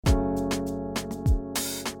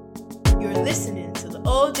You're listening to the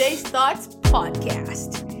OJ Thoughts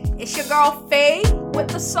Podcast. It's your girl Faye with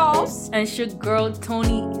the sauce. And it's your girl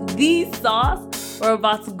Tony, the sauce. We're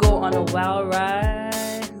about to go on a wild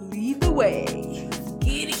ride. Lead the way.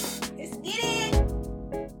 Get it. Let's get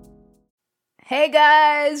it. Hey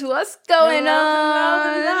guys, what's going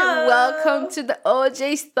on? Hello. Welcome to the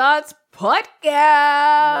OJ Thoughts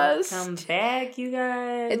Podcast. Welcome back, you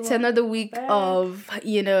guys. It's another week of,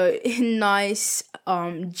 nice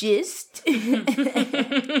gist.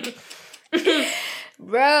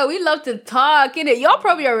 Bro, we love to talk, innit? Y'all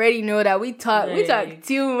probably already know that we talk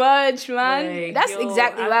too much, man. That's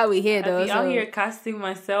exactly why we're here, though. I be out here casting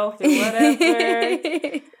myself and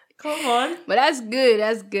whatever. Come on. But that's good,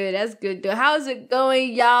 though. How's it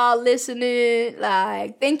going, y'all listening?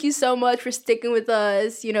 Thank you so much for sticking with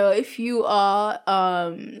us. If you are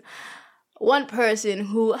one person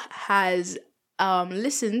who has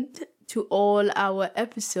listened to all our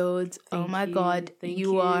episodes, oh my God,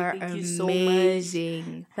 you are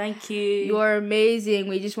amazing. Thank you. You are amazing.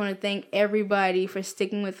 We just want to thank everybody for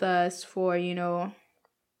sticking with us, for,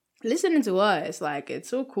 listening to us. It's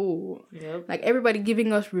so cool. Yep. Everybody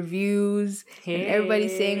giving us reviews and everybody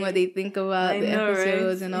saying what they think about the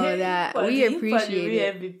episodes, right? And all that. We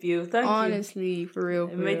appreciate it. Honestly, for real.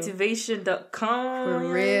 Motivation.com.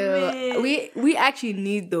 For real. We actually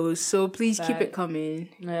need those, so please keep it coming.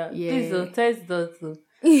 Yeah. Please don't test those.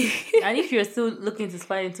 And if you're still looking to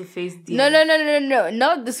slide into Face DM. No,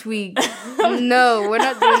 not this week. No, we're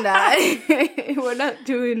not doing that. We're not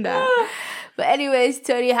doing that. But anyways,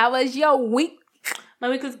 Tony, how was your week? My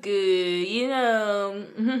week was good.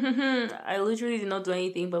 I literally did not do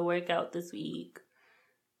anything but work out this week.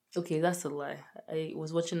 Okay, that's a lie. I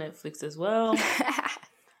was watching Netflix as well.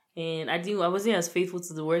 And I wasn't as faithful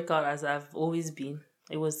to the workout as I've always been.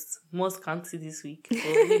 It was more scanty this week. So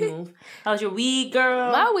we move. How was your week,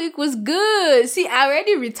 girl? My week was good. See, I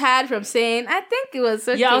already retired from saying, I think it was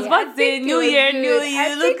okay. Yeah, I was about to say, New Year, New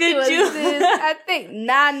You. Look at you. I think,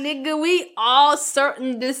 nigga, we all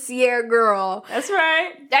certain this year, girl. That's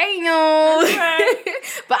right. Damn. That's right.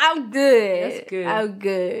 But I'm good. That's good. I'm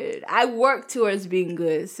good. I work towards being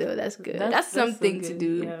good, so that's good. That's something so to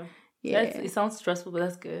do. Yeah. Yeah. It sounds stressful, but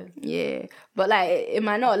that's good. Yeah. But it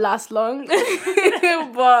might not last long.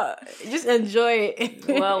 But just enjoy it.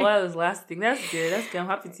 Well, it's lasting. That's good. I'm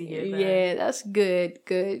happy to hear that. Yeah, that's good.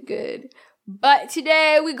 But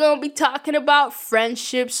today we're gonna be talking about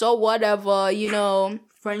friendships or whatever,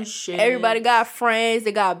 Friendship. Everybody got friends.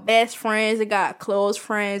 They got best friends. They got close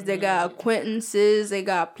friends. They got acquaintances. They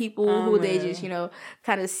got people who they just,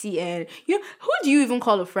 kind of see. And who do you even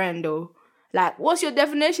call a friend though? What's your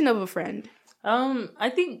definition of a friend?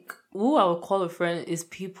 I think who I would call a friend is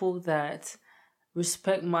people that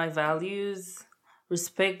respect my values,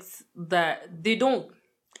 respect that they don't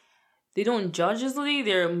judge easily,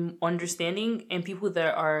 they're understanding, and people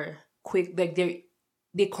that are quick, they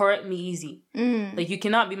correct me easy. You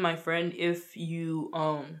cannot be my friend if you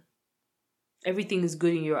everything is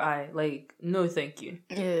good in your eye. No, thank you.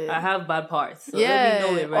 Yeah. I have bad parts. So let me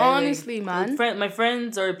know it, right? Honestly, man. My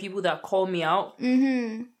friends are people that call me out.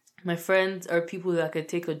 Mm-hmm. My friends are people that can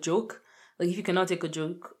take a joke. If you cannot take a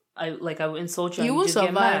joke, I will insult you. You and will just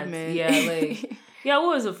survive, get mad. man. Yeah,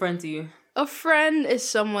 what is a friend to you? A friend is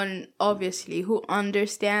someone, obviously, who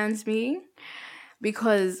understands me.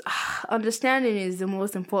 Because understanding is the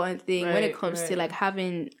most important thing when it comes to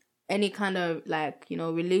having any kind of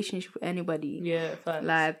relationship with anybody. Yeah,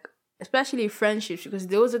 facts. Especially friendships, because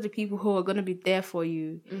those are the people who are gonna be there for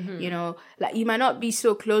you. Mm-hmm. You might not be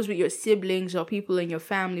so close with your siblings or people in your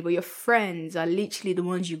family, but your friends are literally the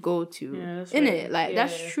ones you go to. Yeah, that's innit? Right.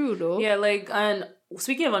 That's true though. Yeah, and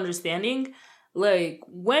speaking of understanding,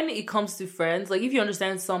 when it comes to friends, if you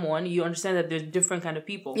understand someone, you understand that there's different kind of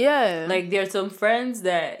people. Yeah. There are some friends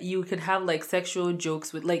that you could have sexual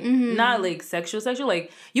jokes with, not sexual.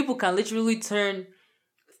 You can literally turn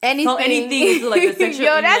anything into a sexual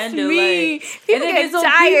Yo, that's innuendo, me. People and then get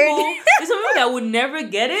tired. There's some people that would never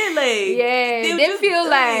get it. They feel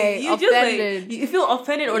offended. You feel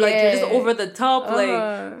offended or you're just over the top.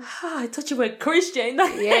 I thought you were Christian. Bro,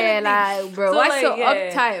 why so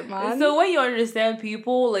uptight, man? So when you understand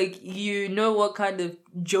people, you know what kind of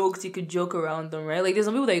jokes you could joke around them, right? There's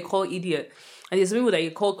some people that you call idiot. And there's some people that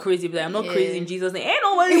you call crazy, but I'm not crazy in Jesus' name. Ain't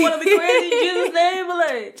nobody want to be crazy in Jesus' name,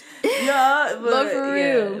 but for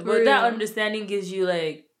real. But that understanding gives you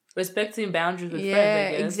respecting boundaries with friends,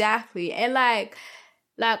 I guess. Exactly. And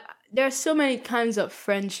there are so many kinds of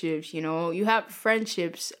friendships, You have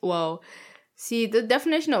friendships, See, the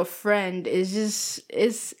definition of friend is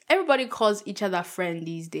everybody calls each other friend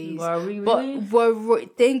these days. Are we really?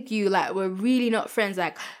 But thank you. Like, we're really not friends.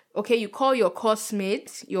 Like, okay, you call your course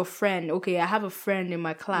mate your friend. Okay, I have a friend in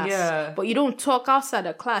my class. Yeah. But you don't talk outside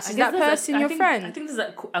the class. Is that person your friend? I think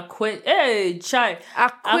there's acquaintance. Hey, chai.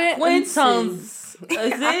 Acquaintances. Is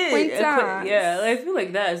it? Acquaintance. Yeah, I feel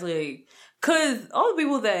like that is like... Because all the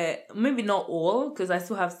people that... Maybe not all, because I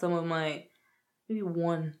still have some of my... Maybe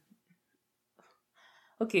one.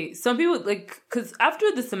 Okay, some people, like... Because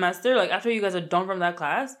after the semester, like, after you guys are done from that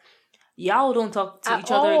class... Y'all don't talk to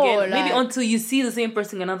each other again. Maybe until you see the same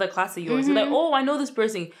person in another class of yours. You're like, oh, I know this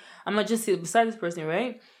person. I'm gonna just sit beside this person,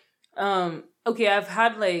 right? Okay, I've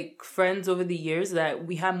had like friends over the years that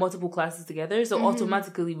we had multiple classes together, so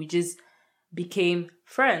automatically we just became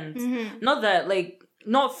friends. Not that like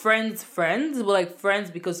not friends, but like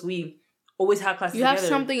friends because we always had classes together. You have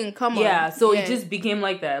something in common. Yeah, so it just became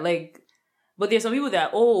like that. Like, but there's some people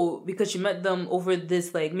that, because you met them over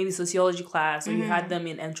this, like, maybe sociology class, or you had them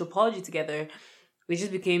in anthropology together, they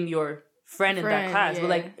just became your friend in that class. Yeah. But,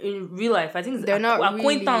 like, in real life, I think they're not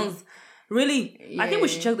acquaintance. Really? Yeah. I think we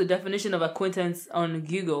should check the definition of acquaintance on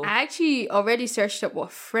Google. I actually already searched up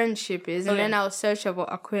what friendship is, and then I'll search up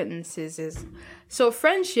what acquaintances is. So,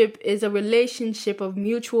 friendship is a relationship of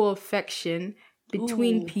mutual affection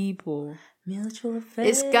between people. Mutual affection.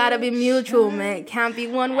 It's gotta be mutual, man. It can't be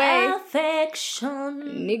one way. Affection.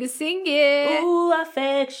 Nigga, sing it. Ooh,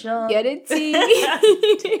 affection. Get it, T.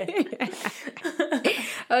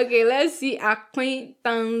 Okay, let's see.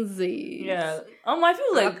 Acquaintances. Yeah. I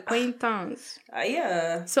feel like... Acquaintance.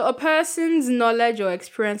 Yeah. So, a person's knowledge or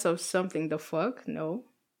experience of something. The fuck? No.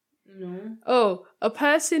 Oh, a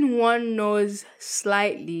person one knows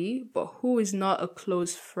slightly, but who is not a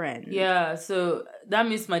close friend. Yeah, so that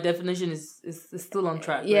means my definition is still on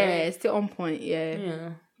track. Yeah, right? it's still on point.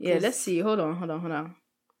 Yeah. Let's see. Hold on.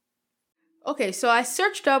 Okay, so I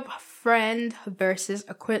searched up friend versus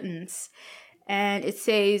acquaintance, and it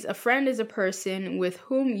says a friend is a person with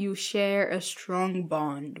whom you share a strong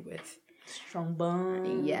bond with. Strong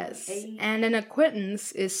bond. Yes, and an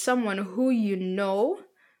acquaintance is someone who you know,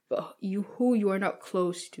 but who you are not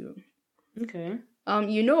close to. Okay.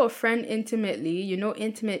 You know a friend intimately, you know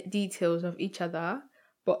intimate details of each other,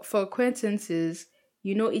 but for acquaintances,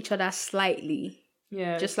 you know each other slightly.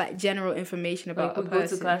 Yeah. Just like general information about a person. Go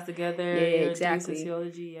to class together. Yeah, exactly.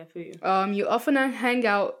 Sociology, I feel you. You often hang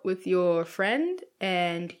out with your friend,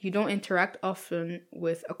 and you don't interact often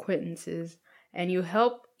with acquaintances, and you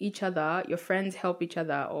help each other. Your friends help each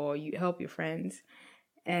other, or you help your friends.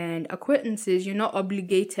 And acquaintances, you're not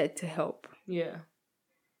obligated to help. Yeah.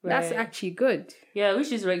 Right. That's actually good. Yeah,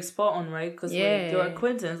 which is like spot on, right? Because like your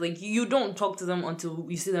acquaintance, like you don't talk to them until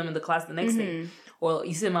you see them in the class the next day, or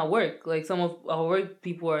you see them at work. Like some of our work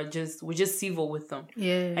people we're just civil with them.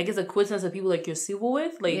 Yeah, I guess acquaintance are people like you're civil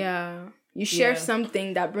with, like you share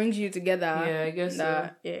something that brings you together. Yeah, I guess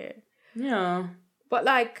so. Yeah. But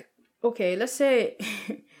like, okay, let's say.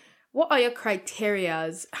 What are your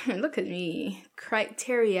criterias? Look at me.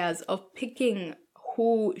 Criterias of picking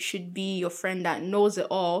who should be your friend that knows it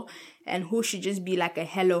all and who should just be like a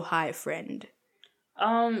hello, hi friend.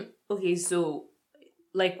 Okay, so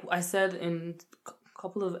like I said in a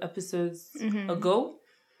couple of episodes ago,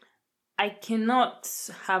 I cannot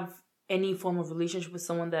have any form of relationship with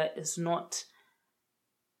someone that is not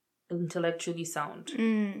intellectually sound.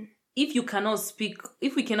 If you cannot speak,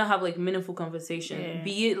 if we cannot have like meaningful conversation,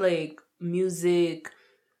 be it like music,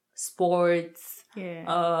 sports,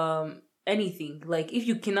 anything, like if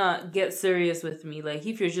you cannot get serious with me, like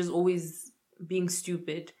if you're just always being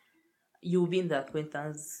stupid, you'll be in the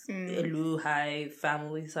acquaintance, hello, hi,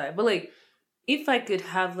 family side. But like if I could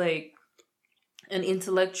have like an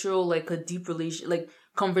intellectual, like a deep relation, like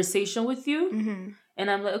conversation with you, and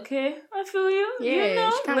I'm like, okay, I feel you. Yeah, you know?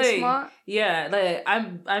 she's kind of like, smart. Yeah, like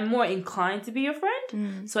I'm more inclined to be your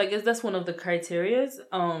friend. So I guess that's one of the criterias.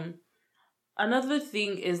 Another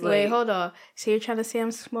thing is like, wait, hold on. So you're trying to say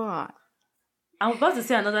I'm smart? I'm about to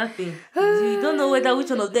say another thing. You don't know which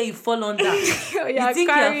one of them you fall under. You think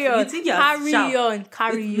carry on. You think you're sharp.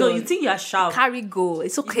 Carry on. No, you think you're sharp. Carry go.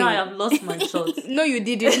 It's okay. Now I have lost my shot. No, you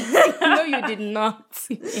didn't. No, you did not.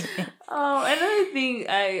 Another thing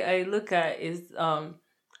I look at is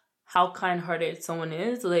how kind-hearted someone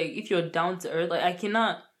is. Like if you're down to earth, like I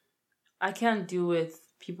can't deal with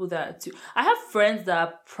people that too. I have friends that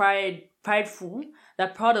are prideful, that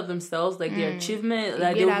are proud of themselves, like their achievement,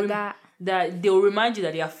 like they'll remind you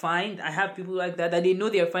that they are fine. I have people like that they know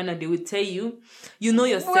they are fine, and they will tell you, you know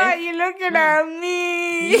yourself. Why are you looking at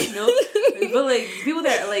me? You know, but like people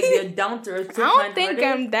that are like they're down to earth. I don't think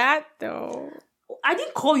I'm that though. I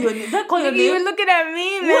didn't call your name. Did I call your You name? were looking at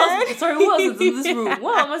me, Who man. else? Sorry, who else is in this room?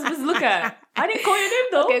 What am I supposed to look at? I didn't call your name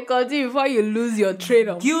though. Okay, continue before you lose your train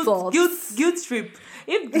of thought. Guilt trip.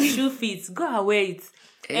 If the shoe fits, go and wear it.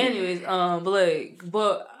 Anyways,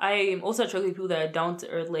 but I am also attracted to people that are down to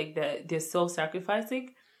earth, like that. They're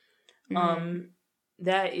self-sacrificing.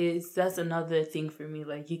 That's another thing for me.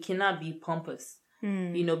 Like, you cannot be pompous,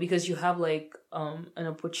 because you have like an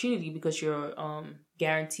opportunity, because you're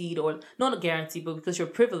guaranteed, or not guaranteed, but because you're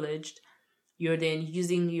privileged, you're then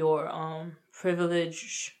using your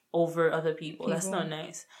privilege over other people. That's not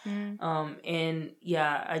nice. And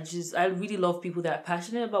yeah, I really love people that are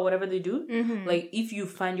passionate about whatever they do. Like, if you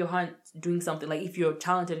find your heart doing something, like if you're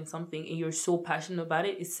talented in something and you're so passionate about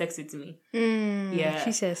it, it's sexy to me. Yeah,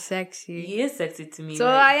 She says sexy. he is sexy to me. So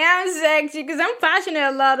like, I am sexy because I'm passionate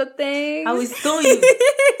a lot of things. I will stone you.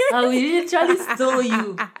 I will literally stone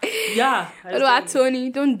you. Yeah. What about Tony?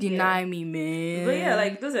 Don't deny me, man. But yeah,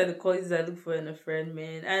 like, those are the qualities I look for in a friend,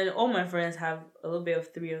 man. And all my friends have a little bit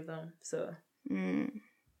of 3 of them. So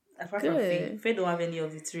apart from Faye don't have any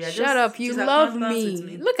of the 3. Shut up, you love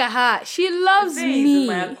me. Look at her. She loves Faye me. is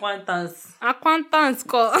my acquaintance. Acquaintance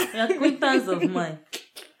call. An acquaintance of mine.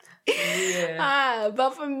 Yeah.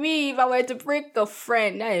 But for me, if I were to pick a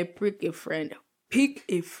friend,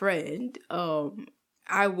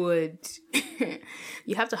 I would.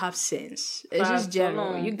 You have to have sense. It's just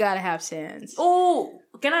general. You gotta have sense. Oh,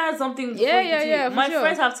 can I add something? Yeah. My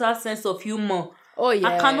friends have to have sense of humor. Oh yeah.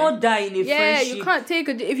 I cannot die in a friendship. You can't take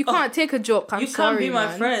if you can't take a joke. I'm sorry, you can't be my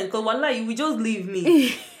man. friend, because wallah, you will just leave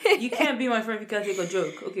me. You can't be my friend if you can't take a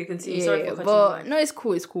joke. Okay, continue. Sorry for cutting you off. No, it's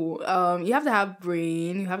cool. You have to have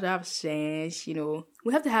brain. You have to have sense.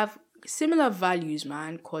 We have to have similar values,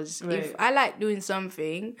 man. Because if I like doing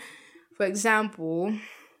something, for example,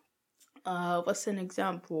 what's an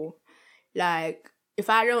example? Like, if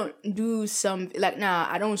I don't do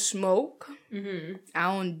I don't smoke.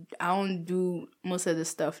 I don't do most of the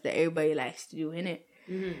stuff that everybody likes to do, innit?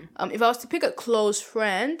 If I was to pick a close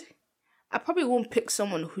friend, I probably won't pick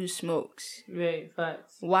someone who smokes. Right,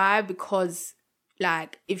 facts. Why? Because,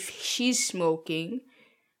 like, if she's smoking,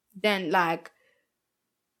 then, like,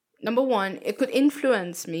 number one, it could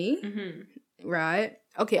influence me, right?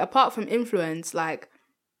 Okay, apart from influence, like,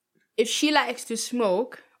 if she likes to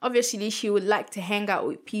smoke, obviously she would like to hang out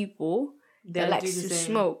with people that likes to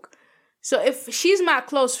smoke. So if she's my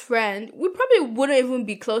close friend, we probably wouldn't even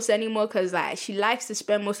be close anymore, because like she likes to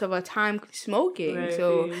spend most of her time smoking. Right.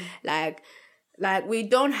 So like we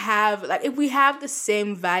don't have, like, if we have the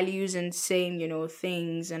same values and same,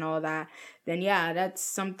 things and all that, then yeah, that's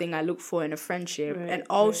something I look for in a friendship. Right, and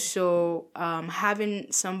also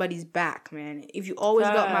having somebody's back, man. If you always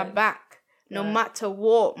got my back, no matter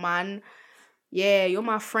what, man, yeah, you're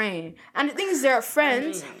my friend. And the thing is, there are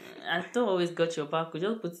friends. I don't always got your back. We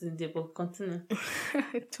just put it in the book. Continue.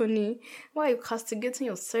 Tony, why are you castigating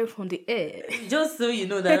yourself on the air? Just so you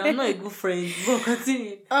know that I'm not a good friend. But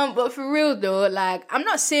continue. But for real though, like, I'm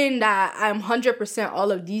not saying that I'm 100%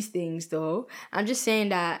 all of these things though. I'm just saying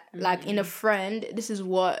that, like, in a friend, this is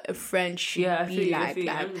what a friend should be like.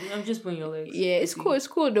 I'm just putting your legs. Yeah, it's cool. It's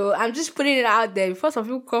cool though. I'm just putting it out there before some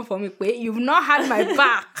people come for me. Wait, you've not had my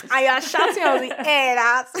back, and you're shouting on the air.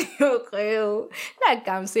 That's okay. Like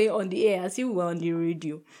I'm saying on the air, as if we're on the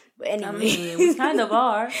radio. But anyway, I mean, we kind of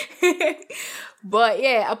are. But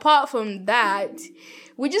yeah, apart from that,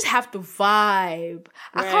 we just have to vibe.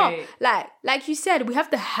 I can't, like you said, we have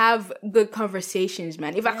to have good conversations,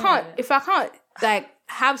 man. If I can't like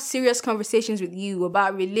have serious conversations with you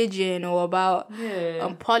about religion or about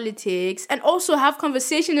politics, and also have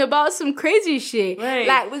conversations about some crazy shit. Right.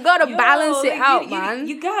 Like, we gotta balance it out, man.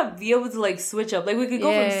 You gotta be able to, like, switch up. Like, we could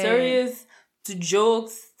go from serious to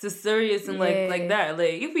jokes to serious and like that.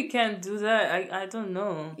 Like, if we can't do that, I don't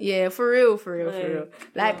know. Yeah, for real.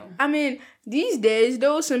 Like, I mean, these days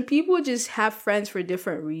though, some people just have friends for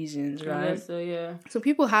different reasons, right? So yeah. Some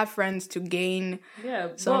people have friends to gain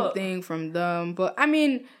something from them. But I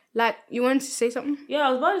mean, like, you wanted to say something? Yeah,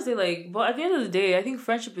 I was about to say, like, but at the end of the day, I think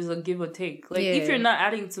friendship is a give or take. Like, if you're not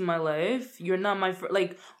adding to my life, you're not my friend.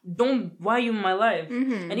 Like, why are you in my life?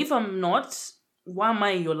 And if I'm not, why am I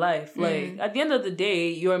in your life? Like, at the end of the day,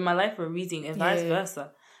 you're in my life for a reason, and vice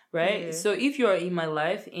versa, right? Yeah. So if you're in my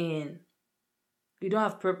life and you don't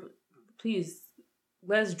have purpose, please,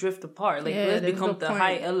 let's drift apart. Like, let's become the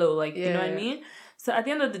high elo. Like, you know what I mean? So at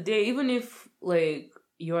the end of the day, even if, like,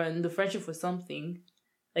 you're in the friendship for something,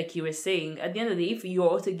 like you were saying, at the end of the day, if you're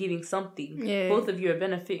also giving something, both of you are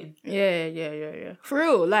benefiting. Yeah. For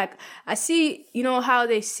real, like, I see, how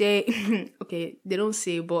they say, okay, they don't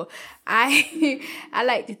say, but I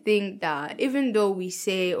like to think that even though we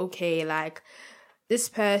say, okay, like, this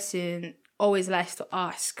person always likes to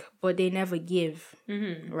ask, but they never give,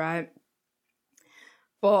 right?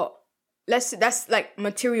 But that's like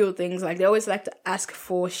material things. Like they always like to ask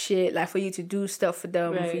for shit, like for you to do stuff for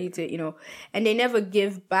them, for you to, and they never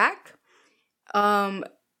give back.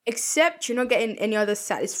 Except you're not getting any other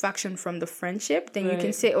satisfaction from the friendship, then you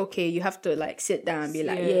can say, okay, you have to like sit down and be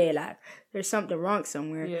like, like there's something wrong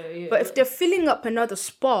somewhere. But if they're filling up another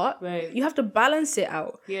spot, you have to balance it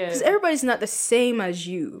out. Because everybody's not the same as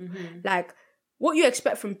you. Like what you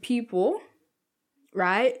expect from people,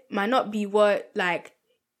 right, might not be what like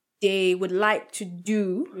they would like to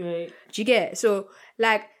do. Do you get? So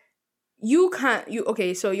like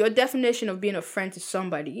so your definition of being a friend to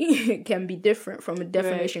somebody can be different from a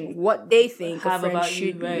definition what they think a friend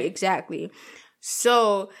should be. Exactly.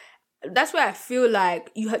 So that's why I feel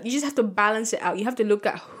like you just have to balance it out. You have to look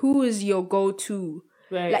at who is your go-to.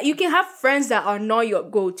 Like you can have friends that are not your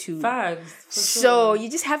go-to. Facts. So you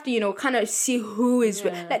just have to, kind of see who is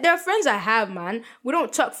like there are friends I have, man. We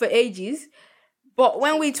don't talk for ages. But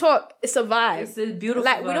when we talk, it's a vibe. It's a beautiful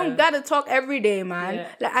vibe. We don't gotta talk every day, man.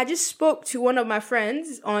 Like I just spoke to one of my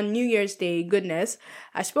friends on New Year's Day. Goodness,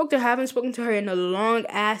 I haven't spoken to her in a long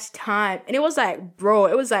ass time, and it was like, bro,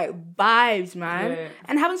 it was like vibes, man.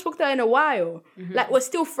 And I haven't spoken to her in a while. Like we're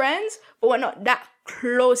still friends, but we're not that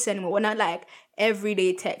close anymore. We're not like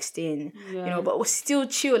everyday texting, but we're still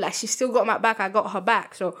chill. Like she still got my back, I got her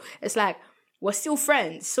back. So it's like, we're still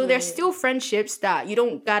friends. So there's still friendships that you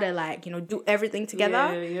don't gotta like, do everything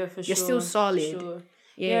together. Yeah, for sure. You're still solid. Sure.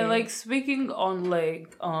 Yeah, like speaking on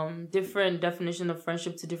like different definition of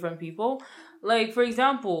friendship to different people. Like for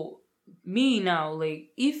example, me now,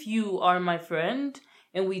 like if you are my friend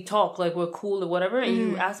and we talk, like we're cool or whatever, and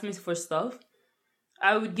you ask me for stuff,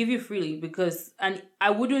 I would give you freely and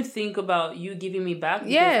I wouldn't think about you giving me back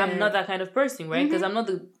because I'm not that kind of person, right? Because I'm not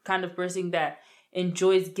the kind of person that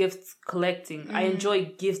enjoys gifts collecting. I enjoy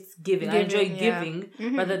gifts giving. I enjoy giving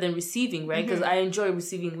rather than receiving, right? Because I enjoy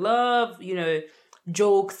receiving love,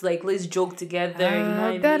 jokes, like let's joke together.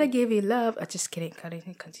 I gotta give you love. Just kidding.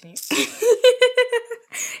 Continue.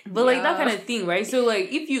 But like that kind of thing, right? So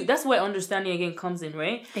like that's where understanding again comes in,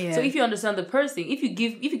 right? So if you understand the person, if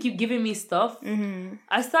you keep giving me stuff,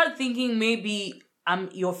 I start thinking maybe I'm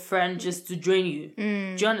your friend just to drain you.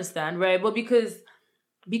 Do you understand, right? But because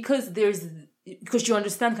you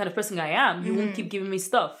understand the kind of person I am, you won't keep giving me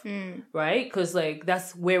stuff, right? Because like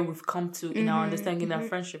that's where we've come to in our understanding in our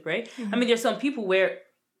friendship, right? I mean, there's some people where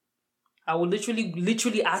I will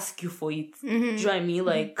literally ask you for it. Do you know what I mean?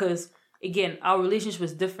 Like, because again, our relationship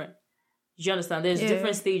is different. Do you understand? There's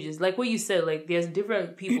different stages. Like what you said, like there's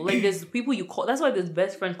different people. Like there's people you call. That's why there's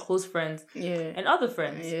best friend, close friends, and other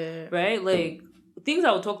friends, right? Like things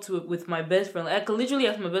I would talk to with my best friend. Like, I could literally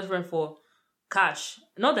ask my best friend for cash.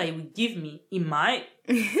 Not that he would give me. He might.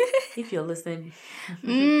 If you're listening.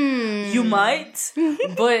 You might.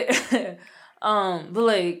 But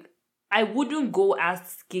like I wouldn't go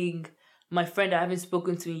asking my friend I haven't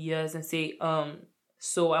spoken to in years and say,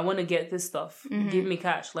 so I want to get this stuff. Give me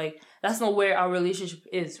cash. Like that's not where our relationship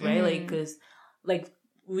is, right? Like because like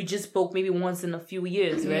we just spoke maybe once in a few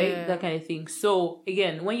years, right? That kind of thing. So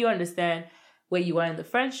again, when you understand where you are in the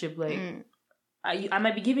friendship, like I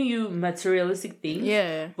might be giving you materialistic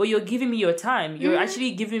things, but you're giving me your time. You're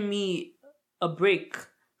actually giving me a break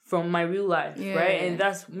from my real life, right? And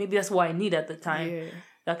that's what I need at the time,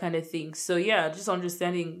 that kind of thing. So just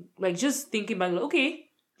understanding, like just thinking back, like, okay,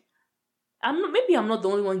 I'm not the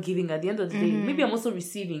only one giving at the end of the day. Maybe I'm also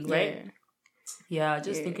receiving, right?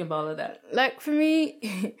 Just thinking about all of that. Like for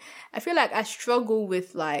me, I feel like I struggle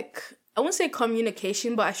with like, I won't say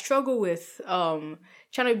communication, but I struggle with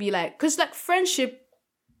trying to be like, because like friendship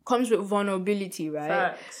comes with vulnerability, right?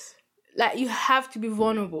 Facts. Like you have to be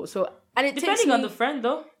vulnerable. So and it depending on the friend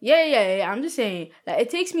though. Yeah. I'm just saying, like it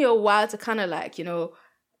takes me a while to kind of like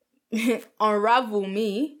unravel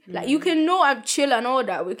me. Like you can know I'm chill and all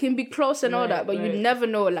that. We can be close and all that, but you never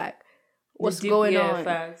know like what's going on.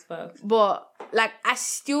 Facts. But like I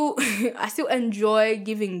still enjoy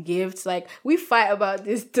giving gifts. Like we fight about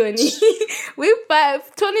this, Tony. We fight.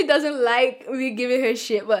 Tony doesn't like me giving her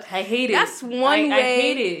shit, but I hate it. That's one way. I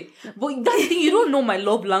hate it. But that's the thing, you don't know my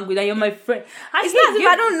love language and you're my friend. It's not as if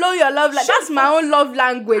I don't know your love language. That's my own love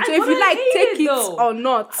language. So if you like, take it or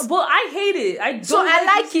not. But I hate it. I don't. So I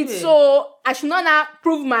like it. So I should not now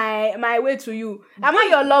prove my way to you. Am I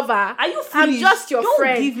your lover? Are you foolish? I'm just your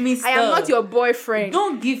friend. Don't give me stuff. I am not your boyfriend.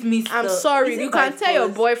 Don't give me stuff. I'm sorry. You can tell your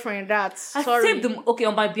boyfriend that. Sorry. Save them. Okay,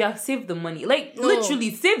 on my behalf, save the money. Like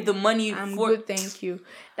literally, save the money. I'm good, thank you.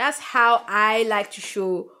 That's how I like to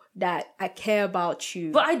show that I care about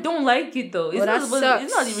you. But I don't like it though. It's not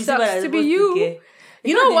the reason why I to be you.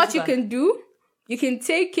 You know what you can do? You can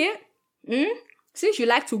take it. Since you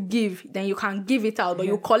like to give, then you can give it out, but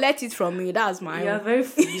you collect it from me. That's my You're own. very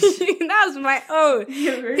foolish. That's my own.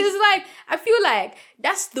 Because like I feel like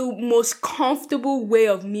that's the most comfortable way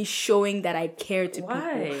of me showing that I care to people.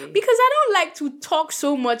 Because I don't like to talk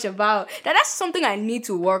so much about that. That's something I need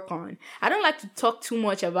to work on. I don't like to talk too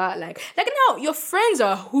much about like now your friends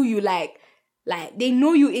are who you like they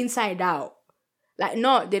know you inside out. Like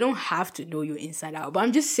no, they don't have to know you inside out, but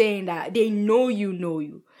I'm just saying that they know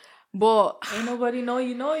you. But ain't nobody know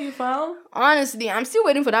you, fam. Honestly, I'm still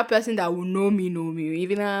waiting for that person that will know me. You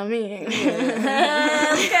even know what I mean?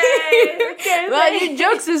 Okay. Well,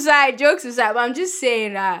 jokes aside. But I'm just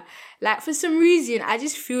saying that, like, for some reason, I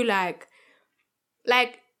just feel like,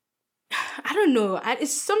 I don't know.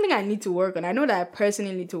 It's something I need to work on. I know that I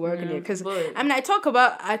personally need to work on it because I talk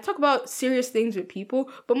about serious things with people,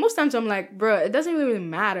 but most times I'm like, bro, it doesn't really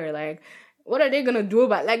matter. Like, what are they gonna do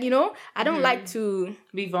about, like, you know? I don't like to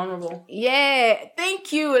be vulnerable. Yeah,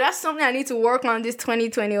 thank you. That's something I need to work on this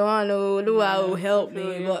 2021. Oh, Lua will help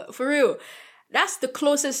me. But for real, that's the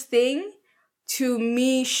closest thing to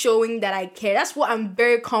me showing that I care. That's what I'm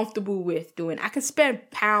very comfortable with doing. I can spend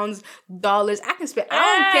pounds, dollars. I don't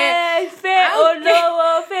care.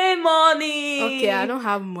 Money. Okay, I don't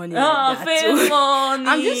have money. Money.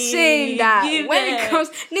 I'm just saying that when it comes,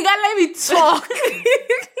 nigga, let me talk.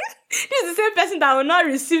 This is the same person that will not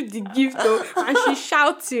receive the gift though, and she's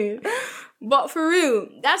shouting. But for real,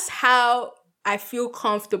 that's how I feel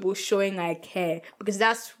comfortable showing I care, because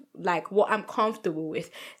that's like what I'm comfortable with.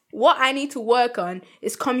 What I need to work on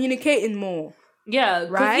is communicating more. Yeah,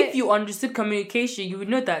 because if you understood communication, you would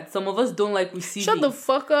know that some of us don't like receiving. Shut the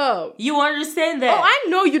fuck up. You understand that? Oh, I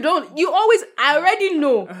know you don't. I already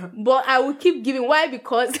know. But I will keep giving. Why?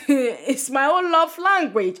 Because it's my own love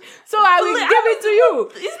language. So I will give it to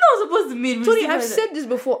you. It's not supposed to mean Tony, I've said this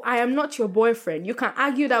before. I am not your boyfriend. You can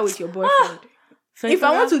argue that with your boyfriend. If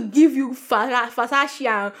I want to give you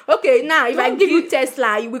Fasashian, okay, now if I give you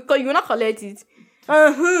Tesla, you will not collect it.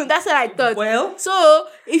 That's what I thought. Well, so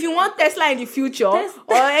if you want Tesla in the future or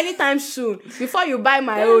anytime soon, before you buy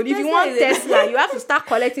my own, if you want Tesla, you have to start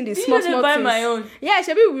collecting the small buy things. My own. Yeah,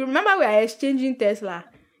 Shabi, remember we are exchanging Tesla.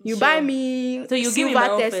 You buy me, so you silver give me my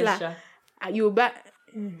own Tesla. You buy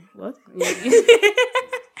what?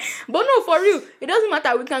 But no, for real, it doesn't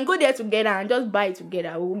matter. We can go there together and just buy it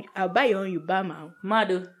together. I'll buy your own, you buy my own.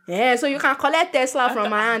 Mado. Yeah, so you can collect Tesla from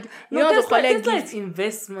my hand. You want to collect Tesla is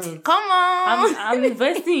investment. Come on. I'm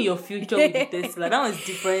investing in your future with Tesla. That was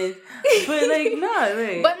different. But like, nah,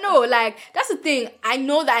 like. But no, like, that's the thing. I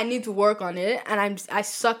know that I need to work on it, and I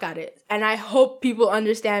suck at it. And I hope people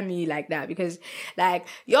understand me like that, because like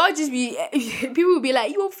y'all just be people will be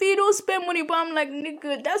like, yo, Faye, don't spend money, but I'm like,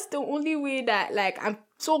 nigga, that's the only way that like I'm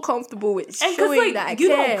so comfortable with showing like, that I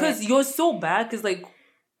care. Because you're so bad, because like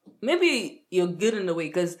maybe you're good in a way,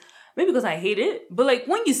 because I hate it, but like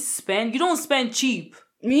when you spend, you don't spend cheap.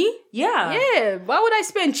 Me? Yeah. Yeah. Why would I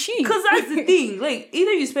spend cheap? Because that's the thing. Like,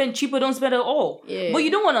 either you spend cheap or don't spend at all. Yeah. But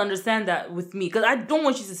you don't want to understand that with me, because I don't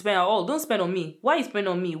want you to spend at all. Don't spend on me. Why you spend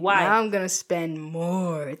on me? Why? Now I'm gonna spend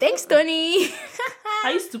more. Thanks, Tony.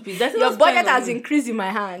 Are you stupid? That's your budget has increased in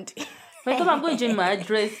my hand. Because I'm going to change my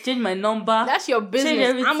address, change my number. That's your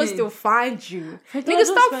business. I'm gonna still find you. Nigga,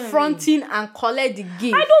 stop fronting and collect the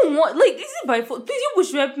gift. I don't want, like, this is by fault. Please, you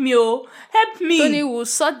should help me, oh. Help me. Tony will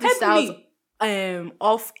sort this out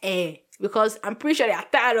off air, because I'm pretty sure they are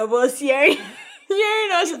tired of us hearing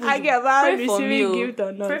us argue about receiving gift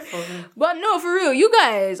or not. But no, for real, you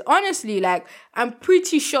guys, honestly, like, I'm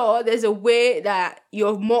pretty sure there's a way that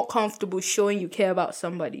you're more comfortable showing you care about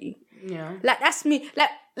somebody. Yeah. Like, that's me.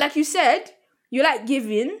 Like you said, you like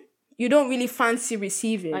giving, you don't really fancy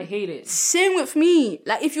receiving. I hate it. Same with me.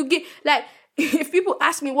 Like, if you get, like, if people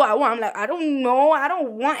ask me what I want, I'm like, I don't know. I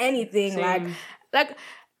don't want anything. Same. Like,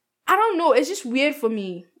 I don't know. It's just weird for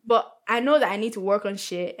me. But I know that I need to work on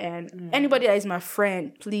shit. And anybody that is my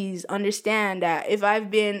friend, please understand that if I've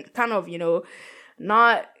been kind of,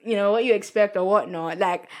 not, what you expect or whatnot,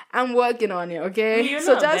 like, I'm working on it, okay? You're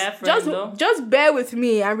so not a bad friend, just bear with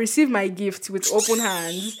me and receive my gift with open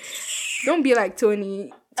hands. Don't be like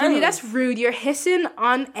Tony. Tony, that's rude. You're hissing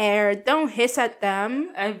on air. Don't hiss at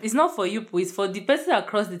them. It's not for you, it's for the person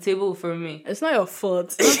across the table from me. It's not your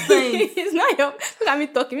fault. It's not your... Look at me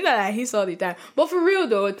talking. Me that I hiss all the time. But for real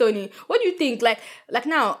though, Tony, what do you think? Like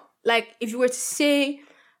now, like if you were to say,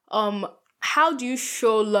 how do you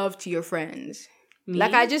show love to your friends? Me?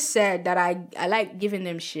 Like I just said that I like giving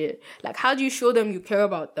them shit. Like, how do you show them you care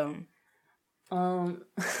about them? I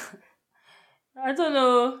don't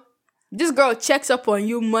know. This girl checks up on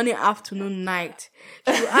you morning, afternoon, night.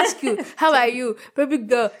 She will ask you, how are you? Baby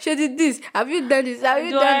girl, she did this. Have you done this? Have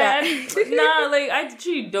you done that? Nah, like, I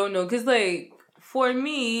truly don't know. Because, like, for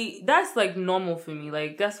me, that's, like, normal for me.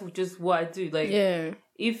 Like, that's just what I do. Like, Yeah.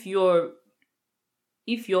 if you're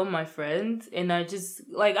my friend, and I just,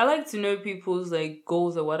 like, I like to know people's, like,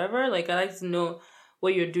 goals or whatever. Like, I like to know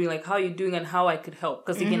what you're doing, like, how you're doing and how I could help.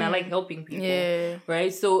 Because, again, I like helping people. Yeah.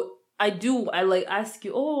 Right? So, I like ask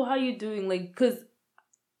you, oh, how you doing? Like, because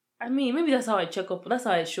I mean, maybe that's how I check up. That's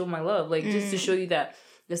how I show my love. Like, just to show you that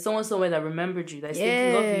there's someone somewhere that remembered you, that's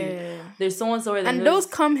thinking of you. There's someone somewhere that and knows.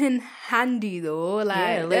 those come in handy though.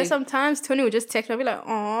 Like, there's sometimes Tony would just text me and be like,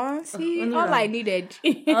 "Aw, see, all I needed."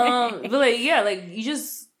 But like, yeah, like you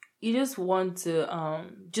just want to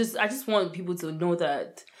I just want people to know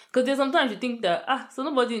that, because there's sometimes you think that so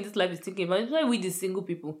nobody in this life is thinking about it. It's like we the single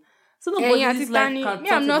people. So nobody in this life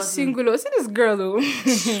can't. I'm not single. See this girl though.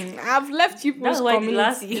 I've left you. That's why the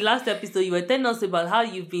last episode you were telling us about how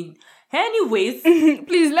you've been. Anyways,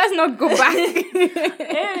 please let's not go back.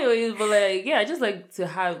 Anyways, but like, yeah, I just like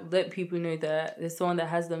to let people know that there's someone that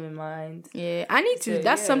has them in mind. Yeah, I need to.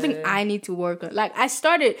 That's something I need to work on. Like, I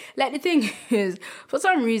started. Like, the thing is, for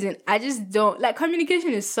some reason, I just don't like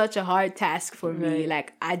communication. Is such a hard task for me.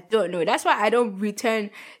 Like, I don't know. That's why I don't return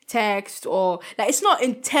text, or like, it's not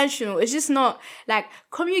intentional. It's just not like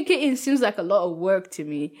communicating seems like a lot of work to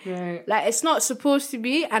me. Right. Like, it's not supposed to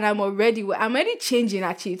be, and I'm already changing.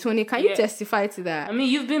 Actually, Tony, can you testify to that? I mean,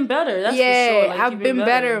 you've been better. That's for sure. Like, I've been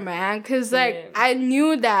better, man. Because like, I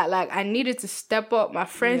knew that like I needed to step up my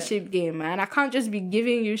friendship game, man. I can't just be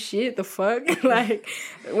giving you shit. The fuck, like,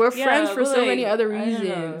 we're friends for so many other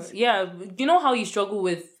reasons. Yeah, you know how you struggle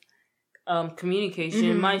with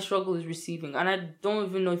communication. My struggle is receiving, and I don't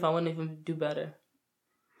even know if I want to even do better.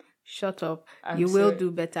 Shut up. You will do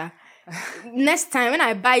better. Next time when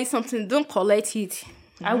I buy you something, don't collect it.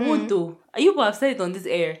 I would though. You will have said it on this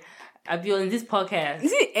air. I'll be on this podcast.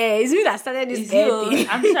 Is it air? It's me that started this air thing.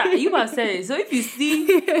 I'm sure you have said it. So if you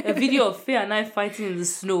see a video of Faye and I fighting in the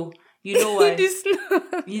snow, you know why.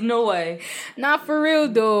 You know why. Not for real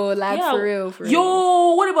though. Like, for real.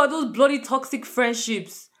 Yo, what about those bloody toxic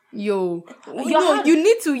friendships? You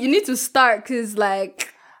need to start, because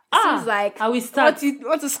like, seems like I will start.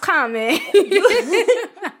 What to scam, man?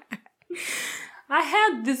 I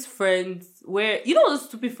had this friends where, you know, those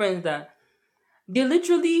stupid friends that they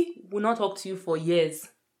literally will not talk to you for years.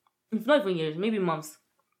 If not even years, maybe months.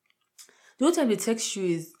 The only time they text you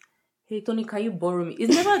is, hey Tony, can you borrow me?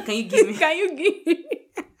 It's never can you give me. Can you give me?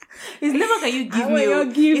 It's never can you give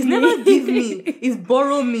me. It's never give me. It's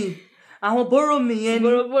borrow me. I will borrow me. And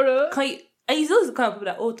borrow. Can you, and it's those kind of people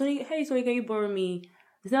that, oh Tony, hey Tony, can you borrow me?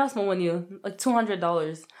 It's not small money, like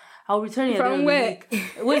 $200. I'll return it at the end of the week.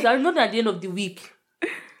 Wait, I'm not at the end of the week.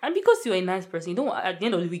 And because you're a nice person, you don't at the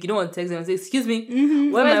end of the week, you don't want to text them and say, excuse me,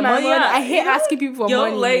 where's my money? I hate asking people for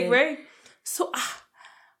money. Like, right? So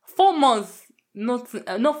 4 months, not 4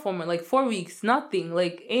 months, like 4 weeks, nothing.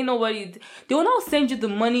 Like, ain't nobody. They will now send you the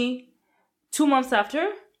money 2 months after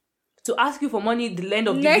to ask you for money the end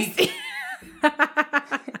of the week.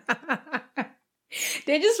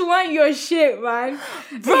 They just want your shit, man.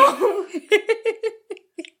 Bro.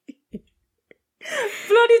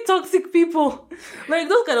 Bloody toxic people. Like,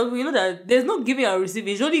 those kind of people, you know, that there's no giving and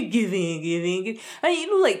receiving. It's only giving. And, you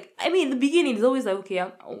know, like, I mean, in the beginning, it's always like, okay, I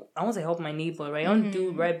want to help my neighbor, right? I want to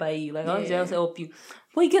do right by you. Like, I want to just help you.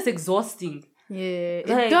 But it gets exhausting. Yeah,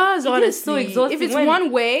 like, it does, honestly. It's so exhausting. If it's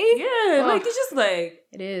one way. Yeah, like, it's just like...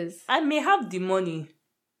 It is. I may have the money,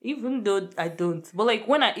 even though I don't. But, like,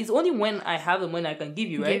 it's only when I have the money I can give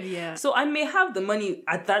you, right? Yeah. So, I may have the money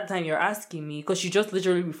at that time you're asking me, because you just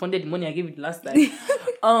literally refunded the money I gave you the last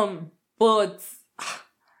time. But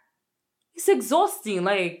it's exhausting.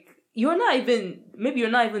 Like, maybe you're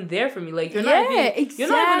not even there for me. Like, you're not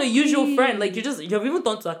even a usual friend. Like, you've even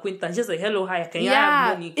turned to acquaintance. Just like, hello, hi, can you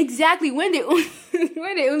have money? Exactly. When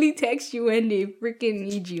they only text you when they freaking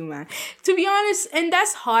need you, man. To be honest, and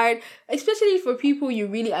that's hard, especially for people you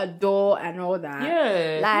really adore and all that.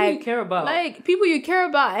 Yeah, like, people you care about. Like, people you care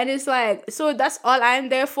about, and it's like, so that's all I'm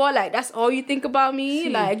there for? Like, that's all you think about me?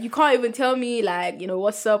 Like, you can't even tell me, like, you know,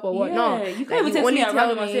 what's up or what? No. You can't even text me at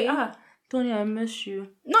random and say, Tony, I miss you.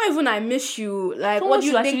 Not even I miss you. Like, what do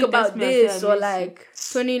you think about this? Or like,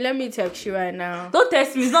 Tony, let me text you right now. Don't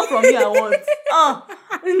text me. It's not from me I want.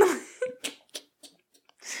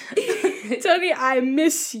 Tony, I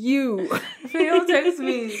miss you. Don't text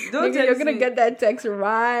me. Don't text me. You're going to get that text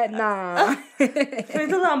right now.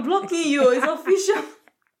 I'm blocking you. It's official.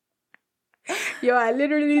 Yo, I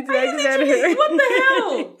literally texted her. What the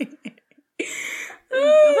hell?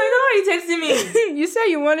 Why are you texting me? You said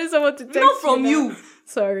you wanted someone to text you. Not from now. you.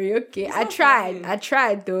 Sorry, okay. It's I not tried. from you. I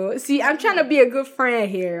tried though. See, I'm trying to be a good friend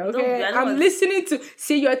here, okay? I don't I'm want- listening to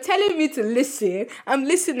see you're telling me to listen. I'm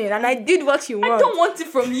listening and I did what you want. I don't want it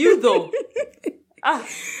from you though.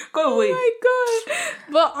 Go away. Oh my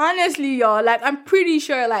god. But honestly, y'all, like I'm pretty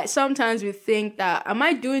sure like sometimes we think that am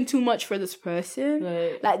I doing too much for this person?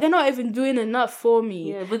 Right. Like they're not even doing enough for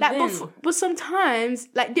me. Yeah, but like, then- but sometimes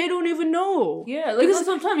like they don't even know. Yeah, like Because-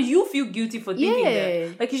 sometimes you feel guilty for thinking Yeah.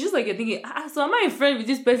 that. Like it's just like you're thinking, so am I a friend with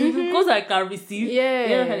this person because I can receive? Yeah.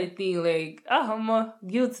 You know kind of thing. Like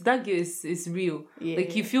guilt. That guilt is real. Yeah.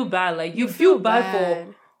 Like you feel bad. Like you feel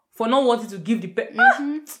bad for not wanting to give the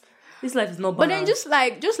this life is not But balanced.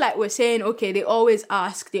 then just like we're saying, okay, they always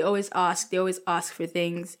ask for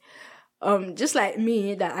things. Just like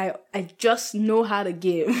me, that I just know how to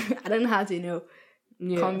give. I don't know how to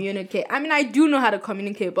communicate. I mean, I do know how to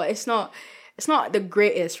communicate, but it's not the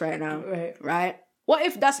greatest right now. Right? What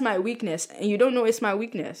if that's my weakness and you don't know it's my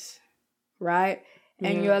weakness? Right?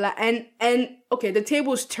 And you're like, and okay, the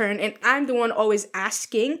tables turn and I'm the one always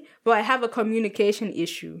asking, but I have a communication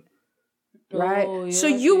issue. Right? Oh, yeah, so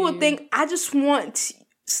I you feel will think I just want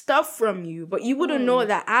stuff from you, but you wouldn't know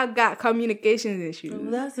that I got communication issues.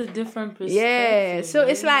 Well, that's a different perspective. Yeah, so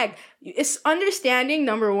it's right? like it's understanding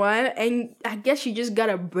number one, and I guess you just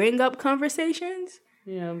gotta bring up conversations.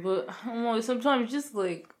 Yeah, but sometimes just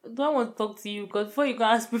like do I want to talk to you because before you can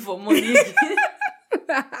ask me for money.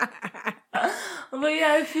 But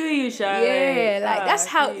yeah, I feel you, Sha. Yeah, like that's I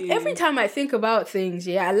how feel you. every time I think about things,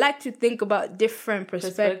 I like to think about different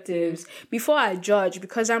perspectives before I judge,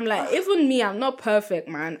 because I'm like, even me, I'm not perfect,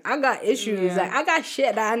 man. I got issues. Yeah. Like I got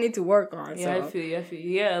shit that I need to work on. Yeah, so. I feel you.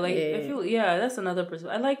 Yeah, like I feel. Yeah, that's another person.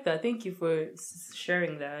 I like that. Thank you for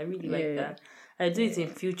sharing that. I really like that. I do it in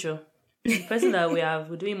future. The person that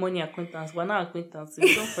we're doing money acquaintance. We're not acquaintance.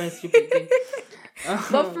 We don't friendship again.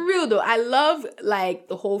 But for real though, I love like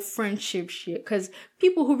the whole friendship shit, because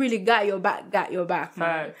people who really got your back, man.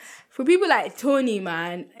 Facts. For people like Tony,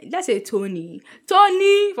 man, let's say Tony.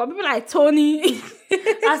 For people like Tony,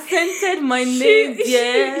 Accented my name,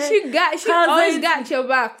 yeah. she always got your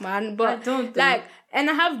back, man. But I don't though. like, and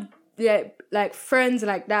I have like friends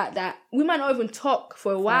like that we might not even talk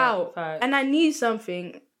for a while, Facts. and I need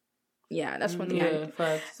something. Yeah, that's one thing. Yeah,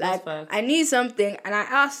 facts. Like, That's facts. I need something, and I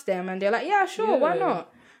ask them, and they're like, "Yeah, sure, why Yeah.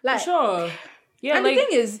 not?" Like, Sure. Yeah, and like the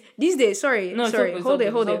thing is, these days, No, it's okay, it's hold okay,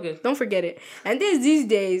 it, it's okay. don't forget it. And these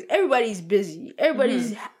days, everybody's busy.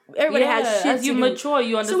 Everybody has shit as you to mature,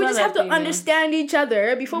 you do. understand. So we just have to that thing, understand each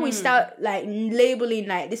other before we start like labeling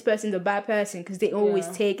like this person's a bad person, because they always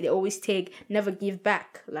take, never give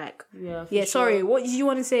back. Like, for sorry, sure. what did you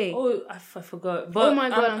want to say? Oh, I forgot. But Oh my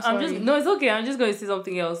God, I'm sorry. just no, it's okay. I'm just going to say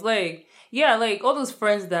something else. Like, yeah, like all those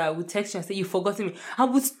friends that would text you and say you've forgotten me. I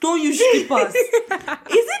would stone you strippers. Is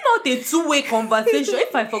it not a two-way conversation?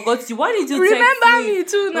 If I forgot you, why did you text Remember me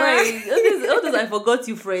too now. Like, all those I forgot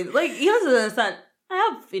you friends. Like, you have to understand. I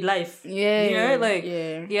have a life. Yeah, You know, like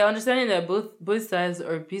yeah. understanding that both sides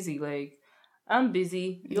are busy. Like, I'm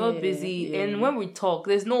busy, you're busy, and when we talk,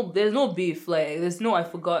 there's no beef. Like, there's no I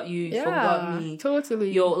forgot you, you forgot me.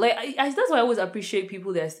 Totally. Yo, like I that's why I always appreciate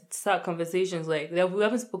people that start conversations like that we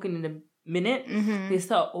haven't spoken in a minute. They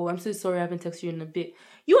start, oh, I'm so sorry, I haven't texted you in a bit.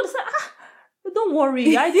 You understand? Don't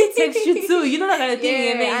worry, I did text you too. You know, that kind of thing.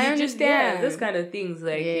 Yeah, and then I you understand. those kind of things.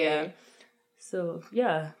 Like, So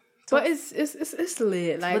yeah. But it's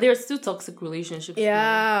lit. Like, But there are still toxic relationships.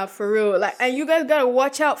 yeah, for real. Like, and you guys gotta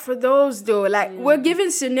watch out for those though. Like, we're given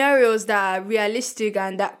scenarios that are realistic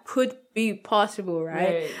and that could be possible,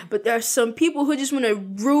 right? But there are some people who just want to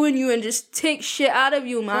ruin you and just take shit out of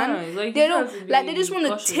you, man. Right, like, they you don't have to be like. They just want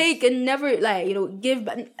cautious. to take and never give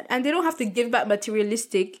back, and they don't have to give back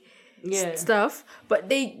materialistic stuff. But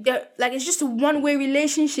they're like, it's just a one-way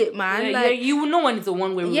relationship, man. Yeah, like, you know when it's a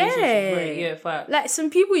one-way relationship, right? Yeah, fact. like some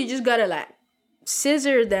people, you just gotta like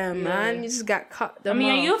scissor them, man. You just got cut them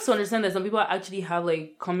off. You have to understand that some people actually have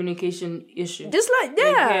like communication issues. Just like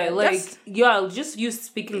that. Just you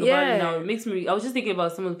speaking about it now, it makes me. I was just thinking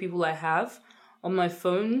about some of the people I have on my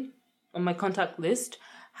phone, on my contact list.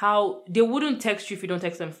 How they wouldn't text you if you don't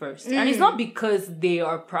text them first, and it's not because they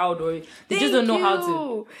are proud or they just don't know how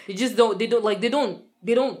to. They just don't. They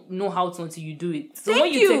don't know how to until you do it. So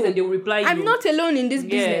when you text them, they'll reply you. I'm not alone in this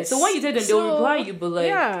business. So when you text them, they'll reply you. But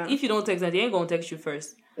like, if you don't text them, they ain't gonna text you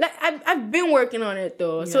first. Like, I've been working on it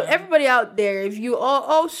though. So everybody out there, if you are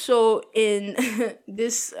also in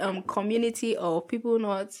this community of people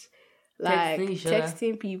not like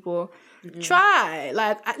texting people, try,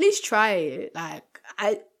 like, at least try it. Like,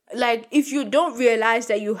 like, if you don't realize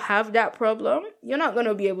that you have that problem, you're not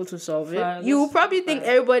gonna be able to solve it. Right, You that's probably think right.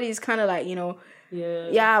 everybody is kind of like,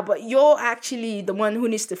 yeah, but you're actually the one who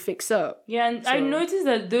needs to fix up. Yeah, and I noticed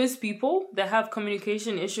that those people that have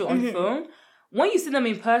communication issue on phone, when you see them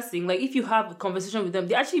in person, like if you have a conversation with them,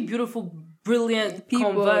 they're actually beautiful, brilliant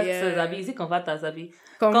People, converters. yeah. Abi, is it converters? Abi?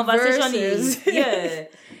 Conversers. Conversationalists. Yeah.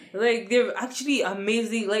 Like they're actually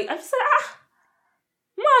amazing. Like I'm just like,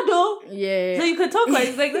 Mado. Yeah. So you can talk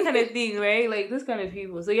like that kind of thing, right? Like this kind of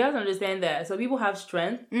people. So you have to understand that. So people have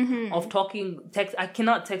strength of talking. Text. I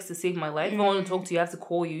cannot text to save my life. If I want to talk to you, I have to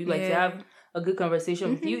call you. Like to have a good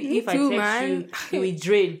conversation with you. If I text you, it will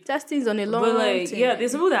drain. Testing's on a long But like, thing. yeah,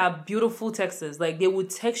 there's people that are beautiful texters. Like they would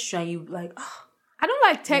text you and you like, I don't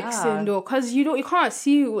like texting though, cause you can't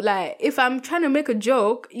see, like, if I'm trying to make a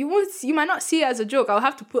joke, you might not see it as a joke. I'll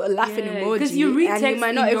have to put a laughing emoji because you read and text you might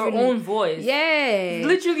in not your even, own voice. Yeah,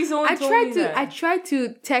 Literally, someone told me that. I tried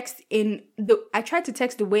to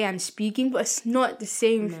text the way I'm speaking, but it's not the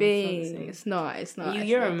same thing. It's not. You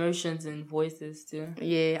hear emotions in voices too.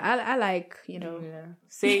 Yeah, I like, Yeah,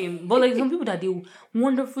 same. But like some people that do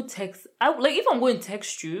wonderful text. Like if I'm going to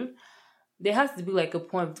text you, there has to be like a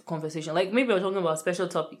point of conversation. Like maybe I'm talking about a special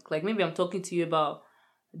topic. Like maybe I'm talking to you about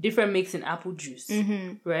different mix in apple juice,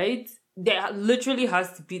 right? There literally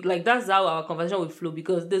has to be like that's how our conversation will flow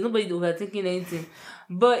because there's nobody overthinking anything.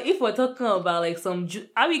 But if we're talking about like some juice,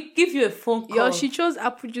 I will give you a phone call. Yo, she chose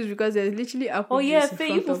apple juice because there's literally apple juice. Oh yeah, you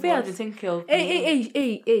have to take care of.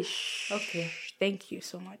 Hey, shh. Okay. Thank you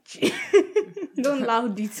so much. Don't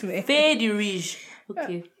loud it, man. Fade the rich.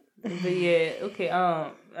 Okay. But yeah, okay.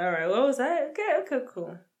 All right. What was that? Okay,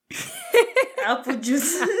 cool. Apple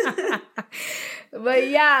juice. But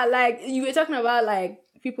yeah, like you were talking about like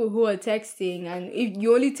people who are texting, and if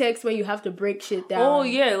you only text when you have to break shit down. Oh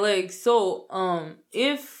yeah, like so.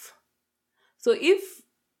 If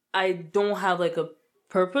I don't have like a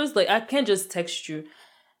purpose, like I can't just text you.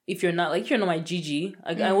 If you're not my GG,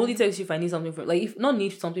 like I only text you if I need something from. Like if not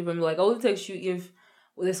need something from you, like I only text you if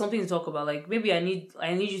there's something to talk about. Like maybe I need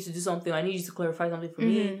you to do something. I need you to clarify something for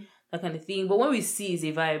me. That kind of thing. But when we see is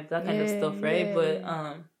a vibe, that kind of stuff, right? Yeah. But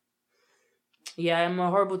yeah, I'm a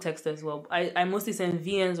horrible texter as well. I mostly send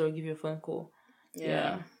VNs or give you a phone call.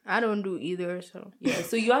 Yeah. I don't do either, so. Yeah,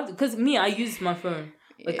 so you have to, because me, I use my phone.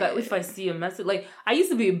 Like, if I see a message, like, I used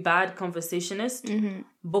to be a bad conversationist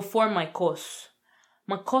before my course.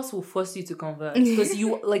 My course will force you to converse because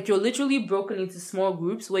you're literally broken into small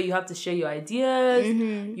groups where you have to share your ideas.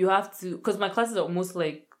 You have to, because my classes are almost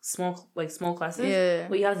like small classes. Yeah.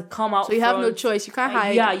 Where you have to come out. So you have no choice. You can't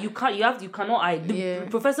hide. Yeah, you cannot hide. The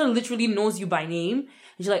professor literally knows you by name. And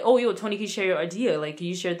she's like, oh, yo, Tony, can you share your idea? Like, can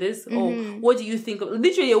you share this? Oh, what do you think of?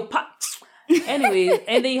 Literally, you'll anyways,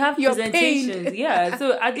 and then you have presentations. Pained. Yeah.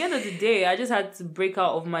 So at the end of the day, I just had to break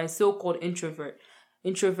out of my so-called introvert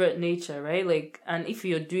nature, right? Like, and if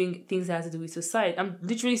you're doing things that has to do with society, I'm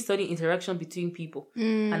literally studying interaction between people,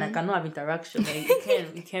 and I cannot have interaction. Like,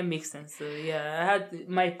 it can't make sense. So yeah, I had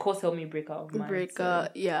my course helped me break out of mine.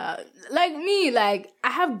 Yeah. Like me, like I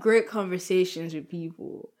have great conversations with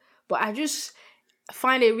people, but I just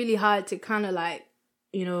find it really hard to kind of like,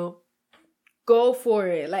 go for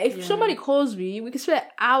it. Like if somebody calls me, we can spend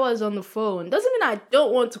hours on the phone. Doesn't mean I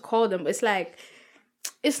don't want to call them, but it's like,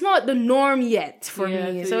 it's not the norm yet for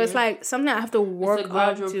me. So it's like something I have to work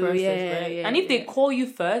up to. Process, right? Yeah. And if they call you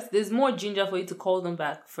first, there's more ginger for you to call them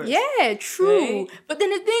back first. Yeah, true. Right? But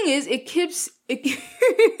then the thing is,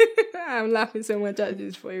 I'm laughing so much at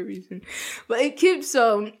this for a reason. But it keeps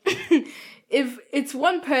if it's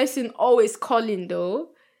one person always calling though,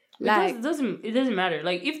 like it doesn't matter.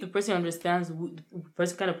 Like if the person understands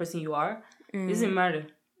the kind of person you are, it doesn't matter.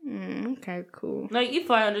 Okay, cool. Like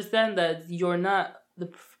if I understand that you're not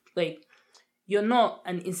you're not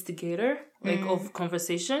an instigator of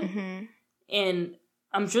conversation, and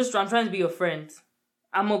I'm trying to be your friend.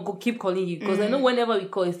 I'm gonna keep calling you because I know whenever we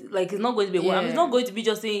call, it's not going to be. It's not going to be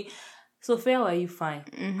just saying, "Sophia, are you fine?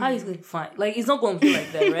 How is it fine?" Like it's not going to be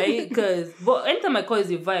like that, right? But anytime I call is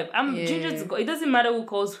a vibe. I'm ginger to go. It doesn't matter who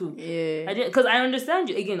calls who. Yeah. Because I understand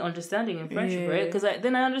you again. Understanding and friendship, right? Because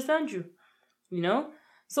then I understand you.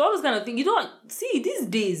 So all this kind of thing. You don't see these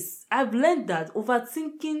days. I've learned that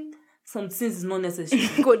overthinking some things is not necessary.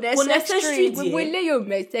 Necessary.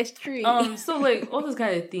 So like all those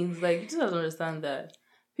kind of things, like you just have to understand that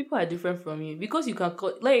people are different from you because you can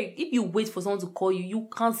call. Like if you wait for someone to call you, you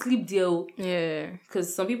can't sleep there. Yeah.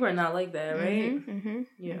 Because some people are not like that, right?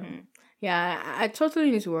 Yeah. Yeah, I totally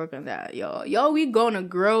need to work on that, y'all. We gonna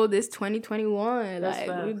grow this 2021. Like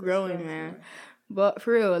we're growing, man. But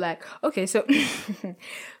for real, like, okay, so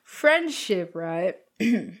friendship, right?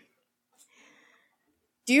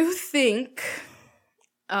 Do do you think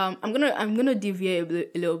I'm gonna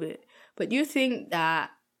deviate a little bit, but do you think that,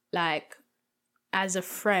 like, as a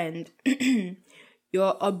friend,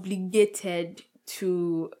 you're obligated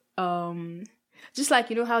to just like,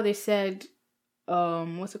 you know how they said,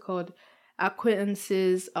 what's it called,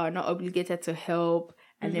 acquaintances are not obligated to help,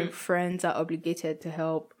 and then friends are obligated to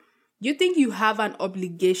help? Do you think you have an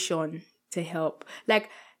obligation to help? Like,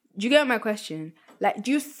 do you get my question? Like,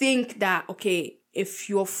 do you think that, okay, if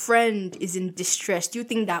your friend is in distress, do you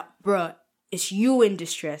think that, bruh, it's you in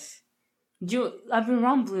distress? I've been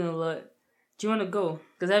rambling a lot. Do you want to go?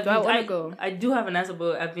 Because I want to go. I do have an answer,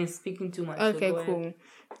 but I've been speaking too much. Okay, so cool. Ahead.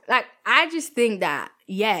 Like, I just think that,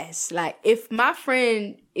 yes, like, if my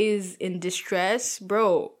friend is in distress,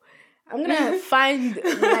 bro, I'm gonna find,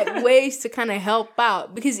 like, ways to kind of help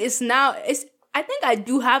out, because I think I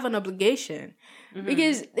do have an obligation,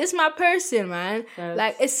 because it's my person, man. Yes.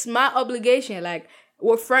 Like, it's my obligation. Like,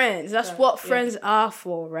 we're friends. That's what friends are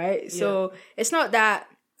for, right? Yeah. So it's not that,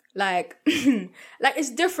 like, like,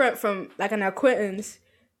 it's different from, like, an acquaintance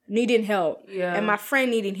needing help and my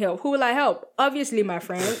friend needing help. Who will I help? Obviously my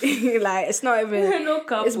friend. Like, it's not even no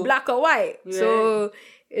couple. It's black or white. So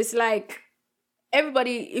it's like,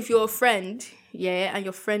 everybody, if you're a friend, and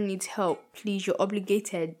your friend needs help, please, you're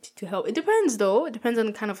obligated to help. It depends, though. It depends on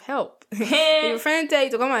the kind of help. If your friend tell you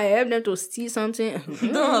to come and help them to steal something,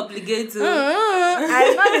 don't obligate to.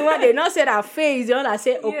 I'm not the one. They not say that face. They all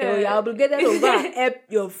say, okay, you're obligated to go and help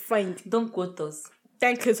your friend. Don't quote us.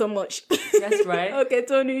 Thank you so much. That's right. Okay,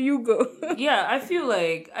 Tony, you go. Yeah, I feel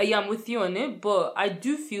like I'm with you on it, but I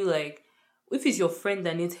do feel like if it's your friend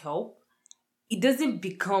that needs help, it doesn't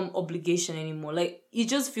become obligation anymore. Like, it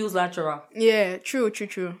just feels natural. Yeah, true.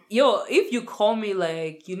 Yo, if you call me,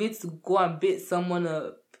 like, you need to go and beat someone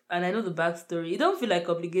up, and I know the backstory, it don't feel like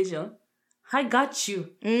obligation. I got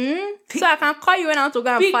you. So I can call you when I want to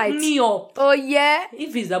go and fight. Pick me up. Oh, yeah?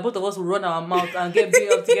 If it's that both of us will run our mouth and get beat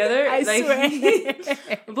up together. I swear.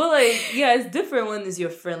 But, like, yeah, it's different when it's your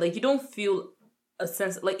friend. Like, you don't feel a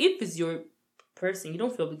sense... Like, if it's your person, you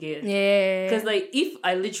don't feel obligated. Yeah. Because, like, if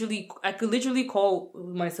I could literally call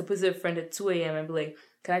my supposed friend at 2 a.m. and be like,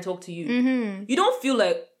 can I talk to you? You don't feel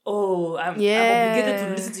like, oh, I'm obligated to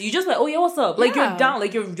listen to you. Just like, oh, yeah, what's up? Like, you're down.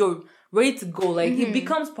 Like, you're ready to go. Like, it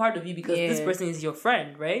becomes part of you because this person is your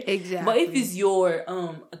friend, right? Exactly. But if it's your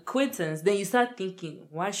acquaintance, then you start thinking,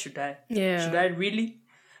 why should I? Yeah. Should I really?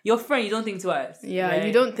 Your friend, you don't think twice. Yeah, right?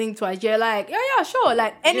 You don't think twice. You're like, yeah, sure.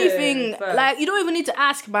 Like, anything, like, you don't even need to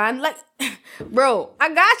ask, man. Like, bro,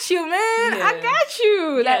 I got you, man. Yeah. I got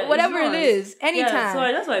you. Like, whatever it is. Anytime. Yeah, so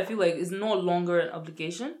that's why I feel like it's no longer an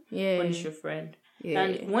obligation when it's your friend. Yeah.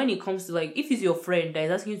 And when it comes to, like, if it's your friend that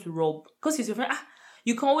is asking you to rob, because it's your friend,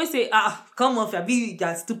 you can always say, come off, be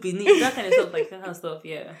that stupid, that kind of stuff, like that kind of stuff,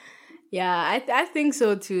 yeah. Yeah, I think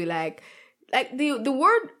so too. Like the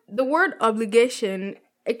word obligation,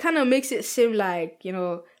 it kind of makes it seem like, you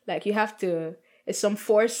know, like you have to, it's some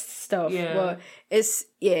forced stuff. Yeah. But it's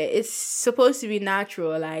supposed to be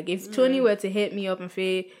natural. Like, if Tony were to hit me up and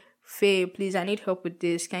say, Faye, please, I need help with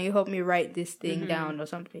this. Can you help me write this thing down or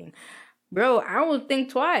something? Bro, I would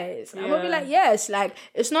think twice. Yeah. I would be like, yes. Like,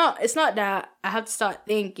 it's not that I have to start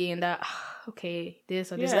thinking that, okay,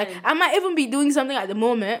 this or this. Like, I might even be doing something at the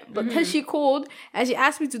moment, but because she called and she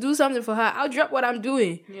asked me to do something for her, I'll drop what I'm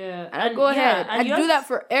doing. Yeah. And I'll go ahead. I do that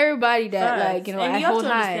for everybody that, like, you know, I hold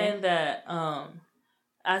high. And you have to understand that,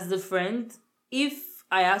 as the friend, if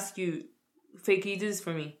I ask you, Faye, can you do this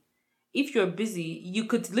for me? If you're busy, you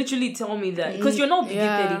could literally tell me that. Because you're not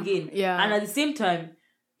obligated again. Yeah. And at the same time,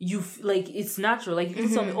 like, it's natural. Like, you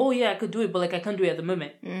can tell me, oh, yeah, I could do it, but, like, I can't do it at the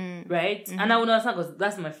moment. Right? And I would understand because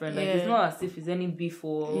that's my friend. Like, it's not as if it's any beef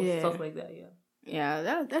or stuff like that,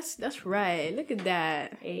 Yeah, that's right. Look at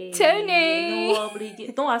that. Hey, Tony! No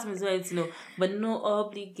obligation. Don't ask me to know, but no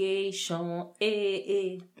obligation.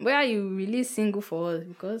 Hey. Why are you really single for us?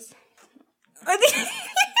 Because...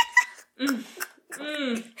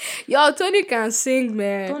 Yo, Tony can sing,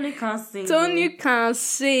 man. Tony can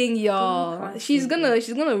sing, y'all. She's gonna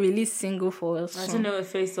release single for us. I don't know what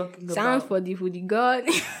Faye's talking about. Sounds for the god.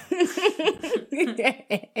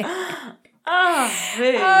 Hey.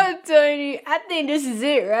 Oh, Tony, I think this is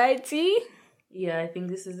it, right, T? Yeah, I think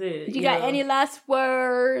this is it. You got any last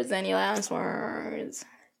words?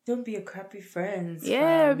 Don't be a crappy friend.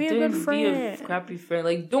 Yeah, be a good friend. Be a crappy friend.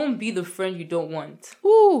 Like, don't be the friend you don't want.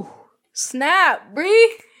 Ooh. Snap,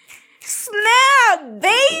 Bree. Snap,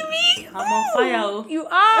 baby. I'm on fire. You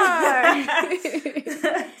are.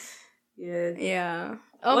 Yeah.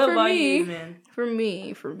 Oh, what about you, man? For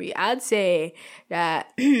me, I'd say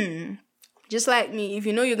that just like me, if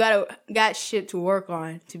you know you got shit to work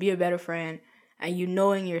on to be a better friend, and you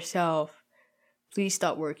knowing yourself, please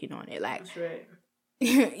stop working on it. Like, That's right.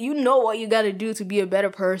 you know what you got to do to be a better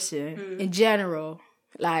person in general.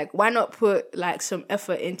 Like, why not put like some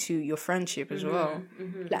effort into your friendship as well?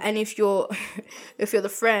 Like, and if you're the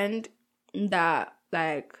friend that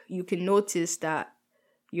like you can notice that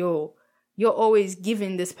you're always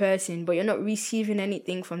giving this person, but you're not receiving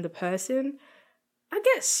anything from the person, I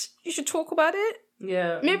guess you should talk about it.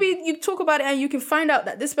 Yeah. Maybe you talk about it and you can find out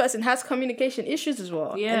that this person has communication issues as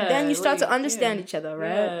well. Yeah. And then you start to understand each other, right?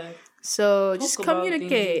 Yeah. So just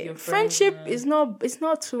communicate. Friendship is not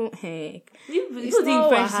too heck. You think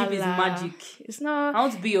friendship is magic. It's not. I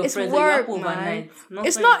want to be your friend. Work, man.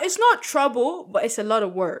 It's not trouble, but it's a lot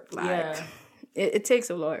of work. Like it takes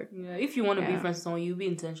a lot. Yeah. If you want to be friends with someone, you be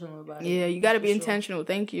intentional about it. Yeah, you gotta be intentional.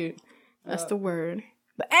 Thank you. That's the word.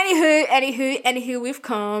 But anywho, we've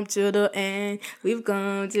come to the end. We've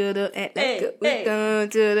gone to the end. Let's go. We've gone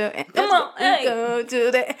to the end. Come on, we've gone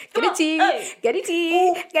to the end. Get it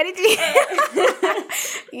tea.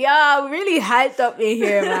 Yeah, we're really hyped up in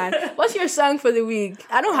here, man. What's your song for the week?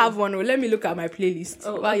 I don't have one. Let me look at my playlist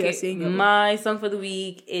while you're saying it. My song for the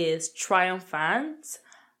week is Triumphant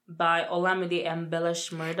by Olamide and Bella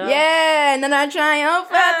Shmurda. Yeah, Nana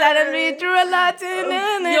Triumphant. I done been through a lot. Yo,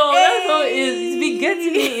 that song is be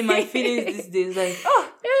getting me in my feelings these days. Like,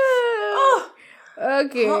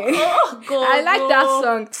 okay. God, I like that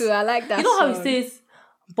song too. I like that song. You know how it says,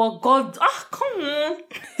 but God, come on.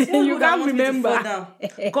 You can't remember.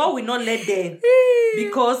 God will not let them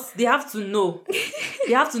because they have to know.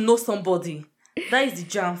 They have to know somebody. That is the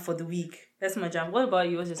jam for the week. That's my jam. What about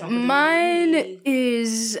you? What's your song? Mine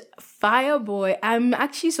is Fireboy. I'm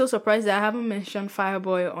actually so surprised that I haven't mentioned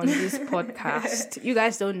Fireboy on this podcast. You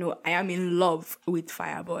guys don't know. I am in love with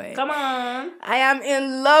Fireboy. Come on. I am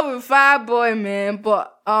in love with Fireboy, man.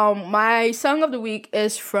 But my song of the week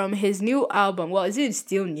is from his new album. Well, is it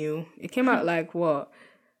still new? It came out like what?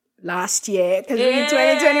 Last year, because we're in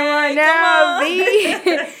 2021 now, baby.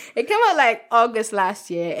 It came out like August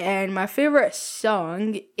last year, and my favorite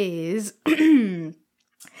song is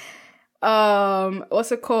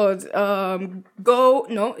what's it called?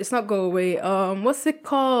 No, it's not Go Away. What's it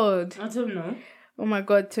called? I don't know. Oh my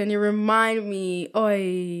God, Tony, remind me.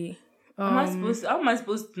 Oi. How am I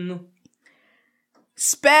supposed to know?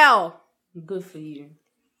 Spell. Good for you.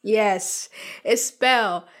 Yes, it's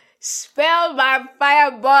Spell. Spell by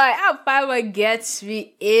Fireboy. How Fireboy gets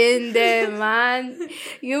me in there, man.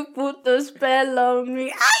 You put the spell on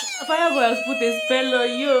me. Fireboy has put a spell on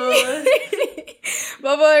you.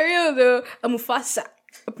 But for real though, I'm Mufasa.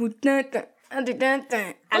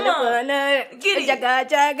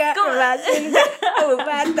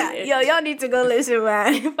 Yo, y'all need to go listen,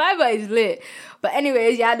 man. Fireboy is lit. But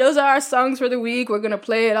anyways, yeah, those are our songs for the week. We're gonna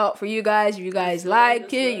play it out for you guys. If you guys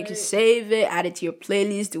like it, you can save it, add it to your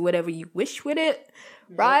playlist, do whatever you wish with it.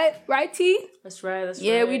 Right? Right, T? That's right.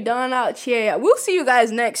 Yeah, we done out here. We'll see you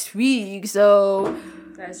guys next week. So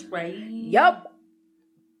that's right. Yup.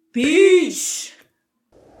 Peace.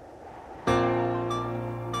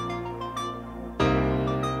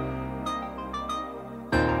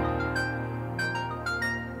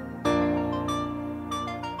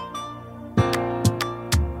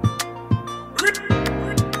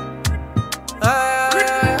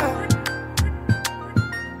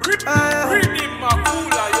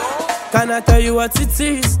 Can I tell you what it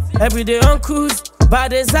is? Every day on cruise,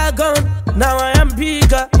 bad days are gone. Now I am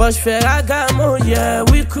bigger, but Ferragamo, yeah,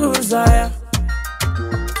 we cruise,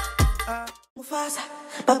 Mufasa,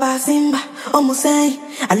 Papa Simba, Omusei,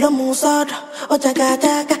 Alo Musodo, Ojaga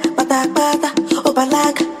Jaga, Pata Pata,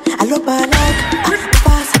 Obalaga, Alo Balaga.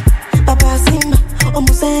 Mufasa, Papa Simba,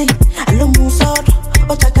 Omusei, Alo Musodo,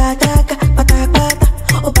 Ojaga Jaga, Pata Pata,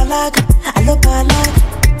 Obalaga, Alo Balaga.